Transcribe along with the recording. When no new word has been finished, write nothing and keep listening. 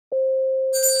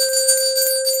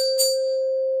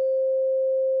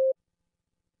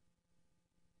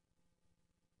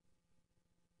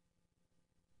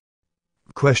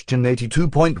Question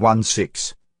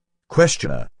 82.16.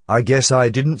 Questioner: I guess I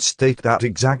didn't state that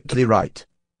exactly right.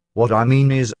 What I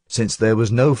mean is, since there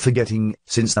was no forgetting,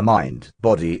 since the mind,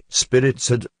 body, spirits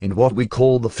had, in what we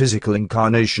call the physical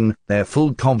incarnation, their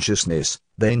full consciousness,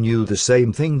 they knew the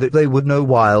same thing that they would know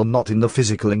while not in the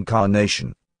physical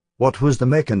incarnation. What was the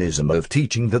mechanism of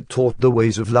teaching that taught the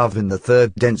ways of love in the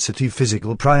third density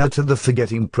physical prior to the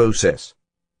forgetting process?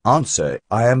 Answer: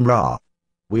 I am Ra.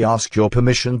 We ask your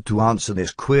permission to answer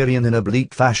this query in an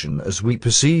oblique fashion as we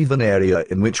perceive an area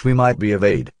in which we might be of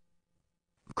aid.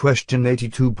 Question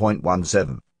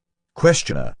 82.17.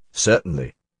 Questioner: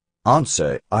 Certainly.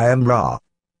 Answer: I am Ra.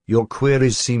 Your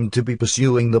queries seem to be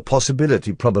pursuing the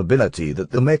probability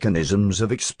that the mechanisms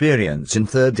of experience in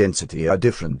third density are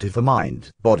different if a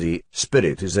mind, body,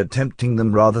 spirit is attempting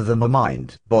them rather than a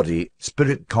mind, body,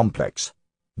 spirit complex.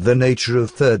 The nature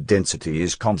of third density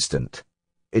is constant.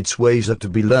 Its ways are to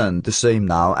be learned the same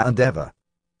now and ever.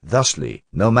 Thusly,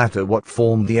 no matter what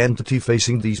form the entity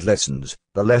facing these lessons,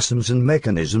 the lessons and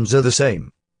mechanisms are the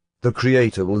same. The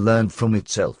Creator will learn from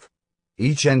itself.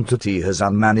 Each entity has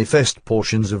unmanifest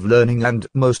portions of learning and,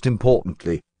 most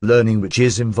importantly, learning which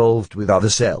is involved with other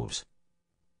selves.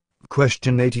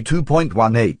 Question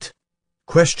 82.18.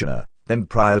 Questioner: Then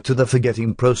prior to the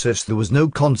forgetting process there was no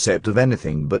concept of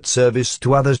anything but service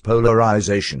to others,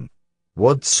 polarization.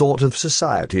 What sort of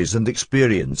societies and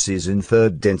experiences in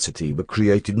third density were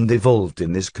created and evolved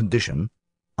in this condition?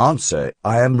 Answer: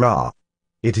 I am Ra.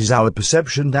 It is our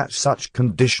perception that such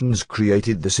conditions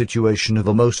created the situation of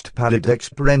a most pallid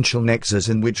exponential nexus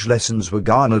in which lessons were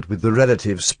garnered with the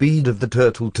relative speed of the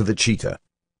turtle to the cheetah.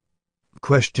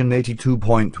 Question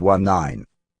 82.19.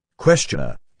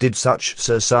 Questioner: Did such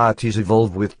societies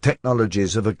evolve with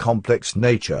technologies of a complex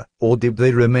nature, or did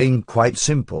they remain quite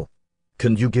simple?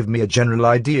 Can you give me a general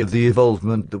idea of the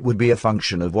evolvement that would be a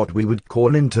function of what we would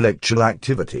call intellectual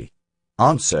activity?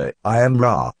 Answer: I am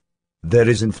Ra. There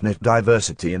is infinite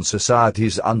diversity in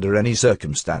societies under any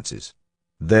circumstances.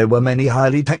 There were many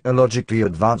highly technologically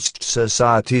advanced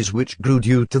societies which grew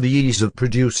due to the ease of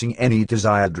producing any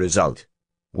desired result.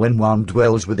 When one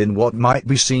dwells within what might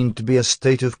be seen to be a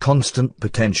state of constant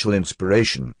potential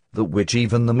inspiration, that which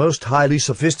even the most highly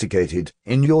sophisticated,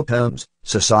 in your terms,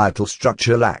 societal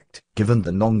structure lacked, given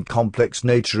the non-complex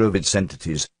nature of its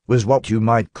entities, was what you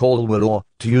might call will, or,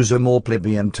 to use a more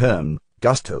plebeian term,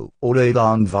 gusto, or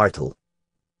élan vital.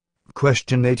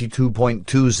 Question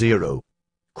 82.20.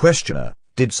 Questioner: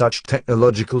 Did such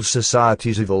technological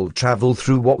societies evolve travel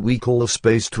through what we call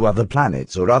space to other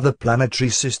planets or other planetary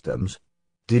systems?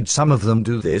 Did some of them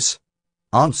do this?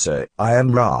 Answer: I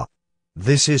am Ra.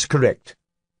 This is correct.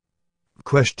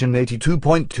 Question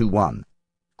 82.21.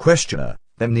 Questioner: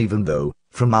 Then even though,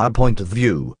 from our point of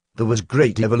view, there was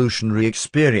great evolutionary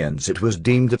experience, it was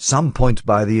deemed at some point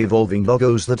by the evolving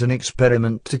logos that an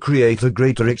experiment to create a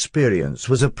greater experience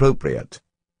was appropriate.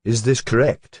 Is this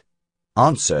correct?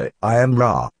 Answer: I am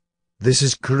Ra. This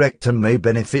is correct and may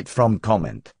benefit from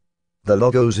comment. The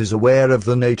logos is aware of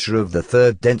the nature of the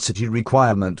third density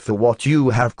requirement for what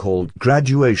you have called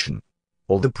graduation.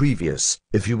 Or the previous,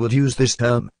 if you would use this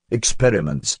term,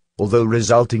 experiments, although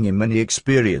resulting in many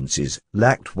experiences,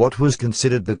 lacked what was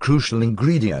considered the crucial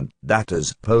ingredient, that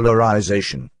is,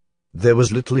 polarization. There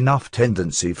was little enough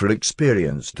tendency for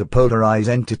experience to polarize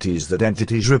entities that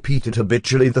entities repeated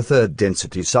habitually the third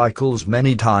density cycles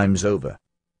many times over.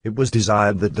 It was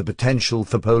desired that the potential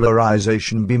for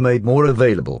polarization be made more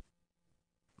available.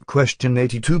 Question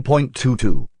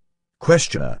 82.22.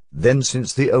 Questioner: Then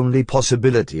since the only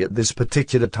possibility at this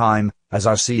particular time, as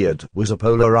I see it, was a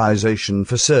polarization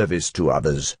for service to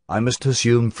others, I must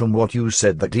assume from what you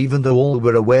said that even though all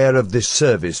were aware of this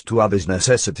service to others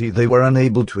necessity, they were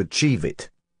unable to achieve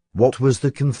it. What was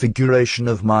the configuration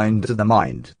of mind to the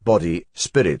mind, body,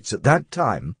 spirits at that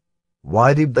time?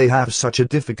 Why did they have such a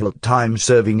difficult time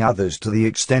serving others to the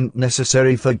extent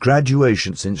necessary for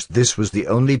graduation, since this was the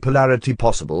only polarity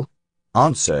possible?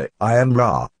 Answer: I am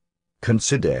Ra.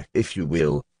 Consider, if you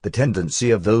will, the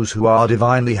tendency of those who are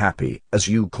divinely happy, as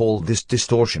you call this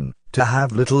distortion, to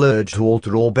have little urge to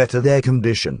alter or better their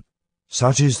condition.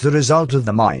 Such is the result of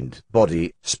the mind,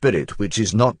 body, spirit which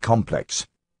is not complex.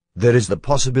 There is the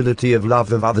possibility of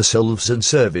love of other selves and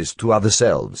service to other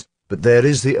selves, but there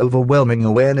is the overwhelming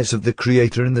awareness of the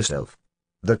Creator in the self.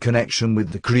 The connection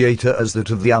with the Creator as that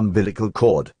of the umbilical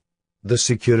cord. The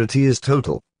security is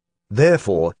total.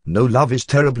 Therefore, no love is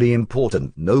terribly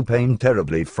important, no pain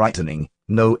terribly frightening,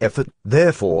 no effort,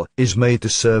 therefore, is made to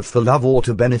serve for love or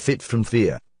to benefit from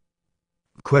fear.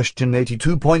 Question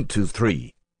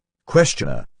 82.23.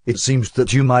 Questioner: It seems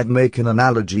that you might make an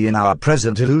analogy in our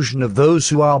present illusion of those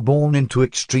who are born into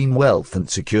extreme wealth and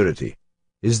security.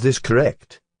 Is this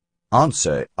correct?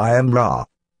 Answer: I am Ra.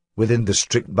 Within the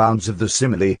strict bounds of the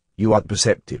simile, you are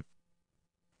perceptive.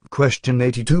 Question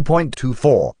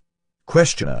 82.24.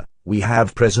 Questioner: we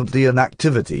have presently an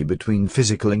activity between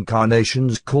physical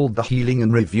incarnations called the healing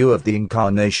and review of the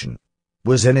incarnation.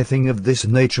 Was anything of this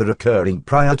nature occurring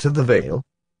prior to the veil?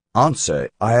 Answer: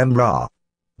 I am Ra.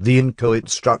 The inchoate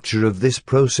structure of this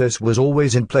process was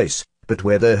always in place, but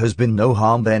where there has been no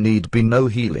harm there need be no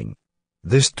healing.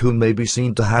 This too may be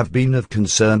seen to have been of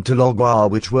concern to Logwa,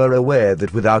 which were aware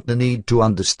that without the need to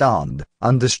understand,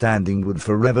 understanding would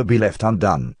forever be left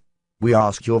undone. We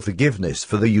ask your forgiveness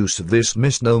for the use of this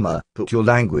misnomer, but your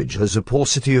language has a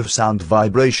paucity of sound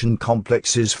vibration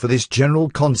complexes for this general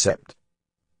concept.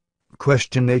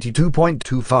 Question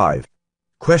 82.25.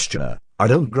 Questioner: I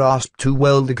don't grasp too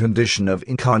well the condition of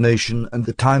incarnation and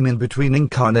the time in between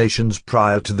incarnations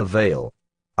prior to the veil.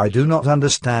 I do not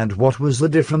understand what was the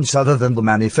difference other than the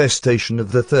manifestation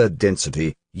of the third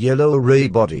density, yellow ray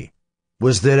body.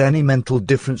 Was there any mental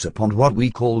difference upon what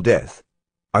we call death?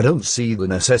 I don't see the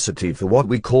necessity for what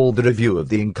we call the review of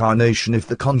the incarnation if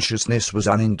the consciousness was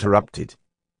uninterrupted.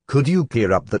 Could you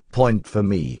clear up that point for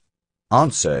me?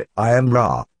 Answer: I am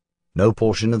Ra. No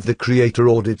portion of the Creator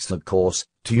audits the course,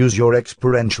 to use your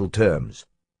experiential terms.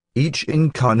 Each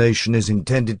incarnation is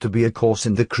intended to be a course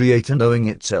in the Creator knowing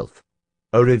itself.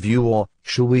 A review, or,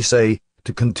 shall we say,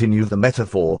 to continue the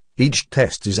metaphor, each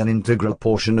test is an integral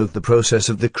portion of the process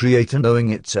of the Creator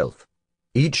knowing itself.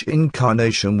 Each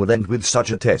incarnation will end with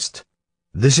such a test.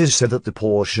 This is so that the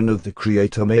portion of the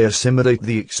Creator may assimilate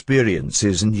the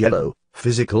experiences in yellow,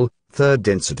 physical, third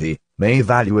density, may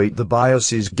evaluate the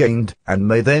biases gained, and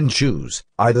may then choose,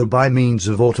 either by means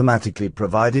of automatically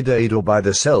provided aid or by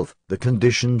the self, the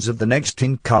conditions of the next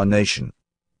incarnation.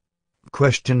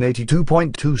 Question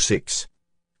 82.26.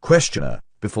 Questioner: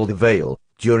 before the veil,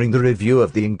 during the review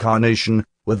of the incarnation,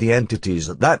 were the entities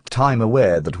at that time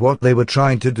aware that what they were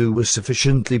trying to do was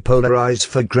sufficiently polarized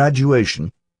for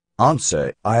graduation?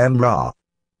 Answer: I am Ra.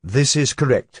 This is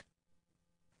correct.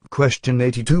 Question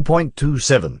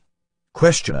 82.27.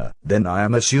 Questioner: then I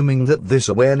am assuming that this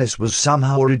awareness was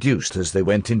somehow reduced as they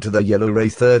went into the yellow ray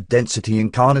third density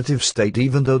incarnative state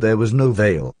even though there was no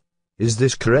veil. Is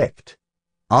this correct?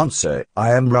 Answer: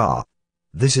 I am Ra.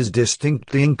 This is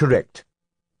distinctly incorrect.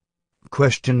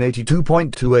 Question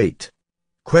 82.28.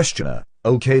 Questioner: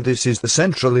 okay, this is the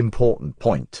central important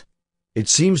point. It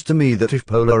seems to me that if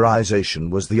polarization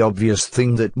was the obvious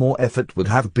thing, that more effort would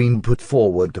have been put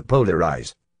forward to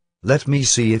polarize. Let me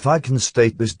see if I can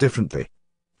state this differently.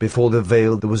 Before the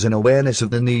veil there was an awareness of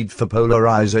the need for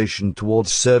polarization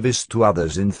towards service to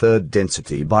others in third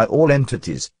density by all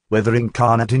entities, whether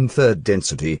incarnate in third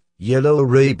density, yellow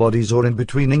ray bodies, or in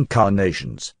between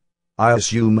incarnations. I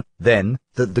assume, then,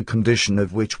 that the condition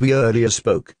of which we earlier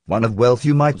spoke, one of wealth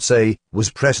you might say, was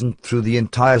present through the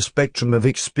entire spectrum of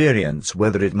experience,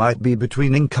 whether it might be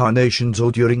between incarnations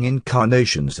or during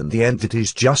incarnations, and the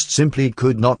entities just simply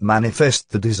could not manifest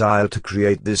the desire to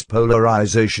create this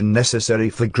polarization necessary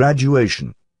for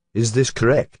graduation. Is this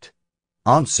correct?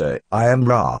 Answer: I am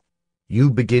Ra.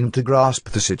 You begin to grasp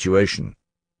the situation.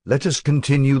 Let us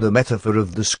continue the metaphor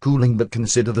of the schooling, but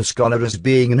consider the scholar as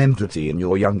being an entity in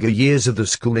your younger years of the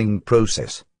schooling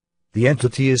process. The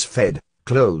entity is fed,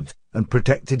 clothed, and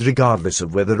protected regardless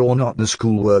of whether or not the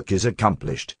schoolwork is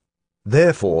accomplished.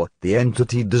 Therefore, the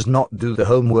entity does not do the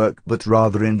homework but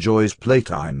rather enjoys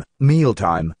playtime,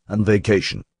 mealtime, and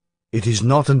vacation. It is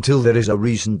not until there is a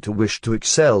reason to wish to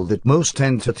excel that most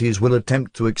entities will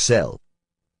attempt to excel.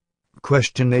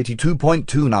 Question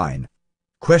 82.29.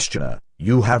 Questioner: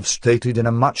 you have stated in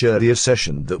a much earlier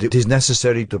session that it is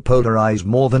necessary to polarize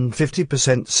more than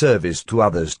 50% service to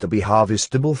others to be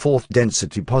harvestable fourth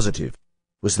density positive.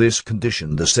 Was this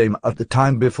condition the same at the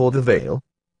time before the veil?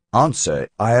 Answer: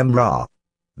 I am Ra.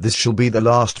 This shall be the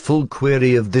last full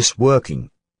query of this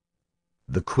working.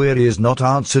 The query is not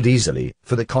answered easily,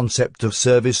 for the concept of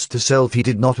service to self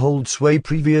did not hold sway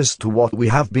previous to what we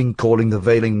have been calling the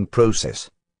veiling process.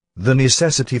 The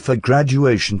necessity for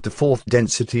graduation to fourth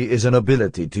density is an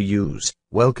ability to use,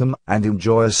 welcome, and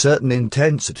enjoy a certain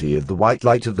intensity of the white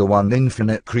light of the one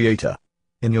infinite Creator.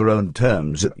 In your own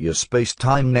terms at your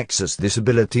space-time nexus, this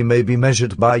ability may be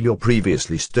measured by your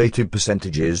previously stated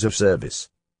percentages of service.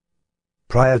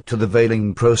 Prior to the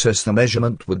veiling process, the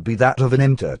measurement would be that of an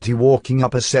entity walking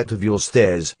up a set of your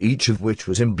stairs, each of which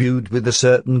was imbued with a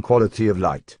certain quality of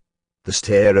light. The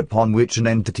stair upon which an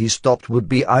entity stopped would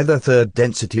be either third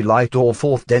density light or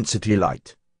fourth density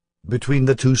light. Between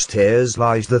the two stairs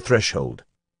lies the threshold.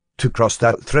 To cross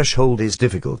that threshold is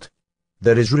difficult.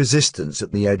 There is resistance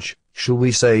at the edge, shall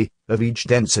we say, of each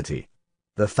density.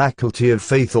 The faculty of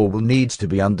faith or will needs to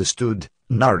be understood,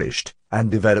 nourished,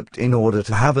 and developed in order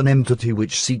to have an entity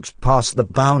which seeks past the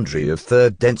boundary of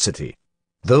third density.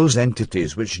 Those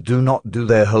entities which do not do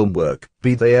their homework,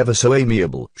 be they ever so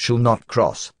amiable, shall not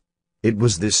cross. It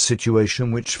was this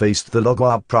situation which faced the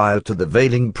Logua prior to the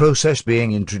veiling process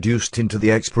being introduced into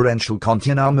the experiential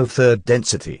continuum of third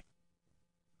density.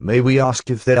 May we ask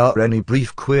if there are any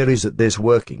brief queries at this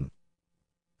working?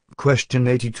 Question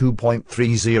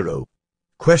 82.30.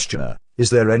 Questioner, is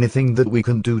there anything that we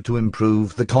can do to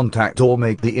improve the contact or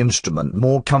make the instrument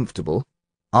more comfortable?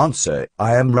 Answer,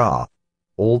 I am Ra.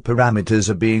 All parameters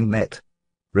are being met.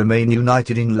 Remain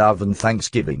united in love and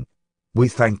thanksgiving. We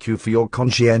thank you for your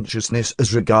conscientiousness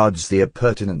as regards the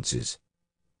appurtenances.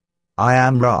 I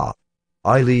am Ra.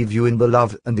 I leave you in the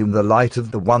love and in the light of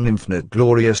the one infinite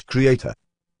glorious Creator.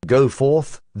 Go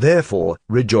forth, therefore,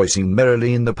 rejoicing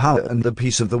merrily in the power and the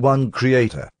peace of the one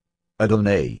Creator.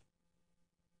 Adonai.